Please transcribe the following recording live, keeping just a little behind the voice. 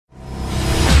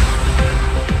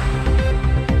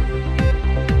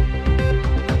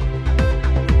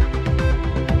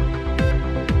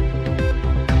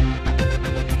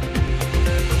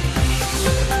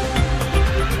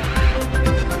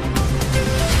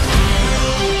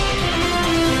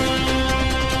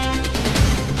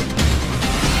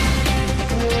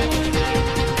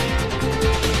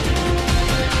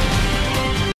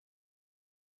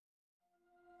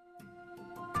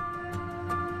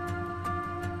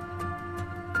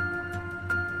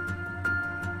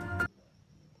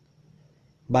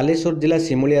बालेश्वर जिला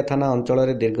सिमुलिया थाना अंचल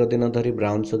दीर्घ दिन धरी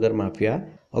ब्राउन सुगर माफिया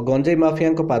और गंजेई माफिया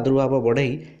प्रादुर्भाव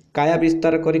बढ़ई काया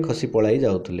विस्तार कर खसी पलाई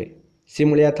जाउथुले।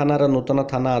 सिमुलिया थानार नूतन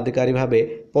थाना अधिकारी भावे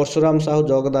परशुराम साहू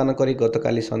योगदान कर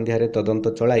गतकाली संध्यारे तदंत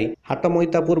चलाई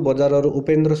हाटमईतापुर बजारर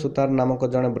उपेन्द्र सुतार नामक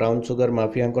जड़े ब्राउन सुगर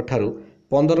माफिया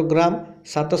 15 ग्राम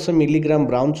 700 मिलीग्राम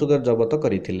ब्राउन सुगर जबत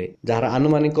करथिले, जार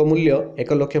आनुमानिक मूल्य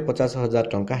 1,50,000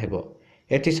 टंका हेबो।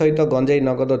 एथि सहित गंजेई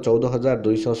नगद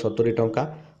 14,270 टंका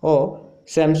और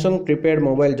सैमसंग प्रिपेड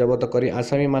मोबाइल जबत कर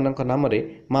आसामी मानक नाम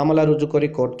मामला रुजु कर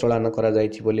कोर्ट चलाण कर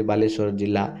बालेश्वर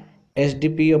जिला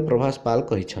एसडीपीओ प्रभास पाल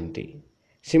कहिसंती।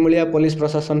 सिमुलिया पुलिस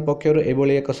प्रशासन पक्षर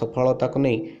एभली एक सफलता को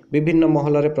नहीं विभिन्न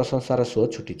महल में प्रशंसार सुओ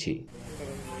छुटी।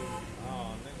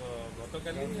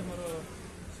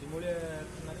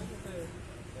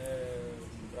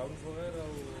 ब्राउन सुगर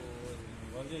और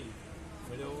गंजेई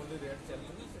मिल रेट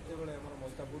चलती से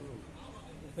मईतापुर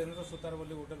उपेन्द्र सुतार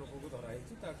बोली गोटे लोक को धराई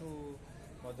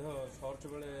सर्च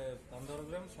बेले 15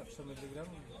 ग्राम 700 मिलीग्राम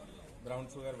ब्राउन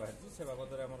सुगर बाहरी से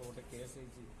बाबद में गोटे केस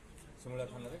होती सिमुला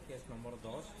थाना केस नंबर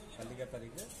 10 कालिका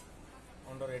तारीख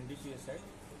अंडर एनडीपीएस एक्ट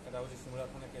हूँ सिमुला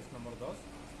थाना केस नंबर 10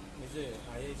 निजे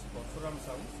आईआईसी परशुराम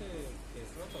साहू से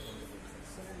केस तदंत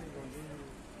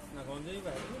ना गंजेई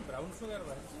बाहरी ब्राउन सुगर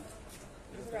बाहरी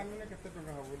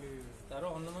तार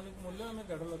अनुमानिक मूल्य आम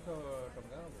 1.5 लाख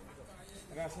टंका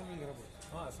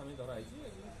हाँ आसामी धराई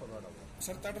फरवर्ड हम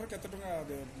सर ताठर केते टंका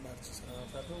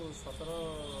ताठू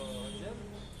 17,000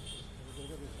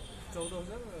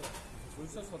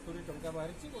 14,270 टंका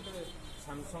बाहरी गोटे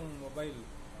सैमसंग मोबाइल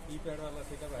कीपैड वाला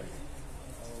से बाहरी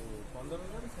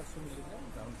 15,700 मिलीग्राम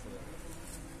ब्राउन सुगर।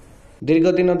 दीर्घ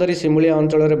दिन धरी सिमुलिया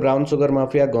अंचल ब्राउन सुगर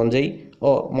माफिया गंजेई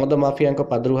और मद माफिया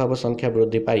प्रादुर्भाव संख्या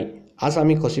वृद्धि पाई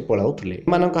आसामी खसी पलाउथुले।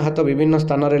 एमानक हाथ विभिन्न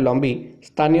स्थान में लंबी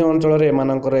स्थानीय अंचल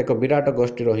एमानकर एक विराट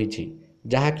गोष्ठी रही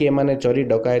जहाँकि एमाने चोरी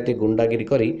डकायती गुंडागिरी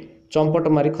करी चंपट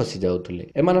मारी खसी जाउथुले।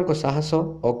 एमानक साहस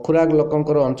और खुराग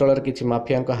लोकंकर अंचल किछि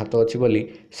माफिया हाथ अछि बोली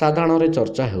साधारण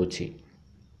चर्चा हेउछि।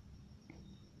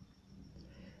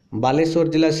 बालेश्वर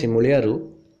जिला सिमुलियारू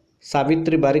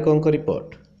सावित्री बारिकंक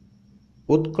रिपोर्ट,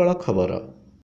 उत्कल खबर।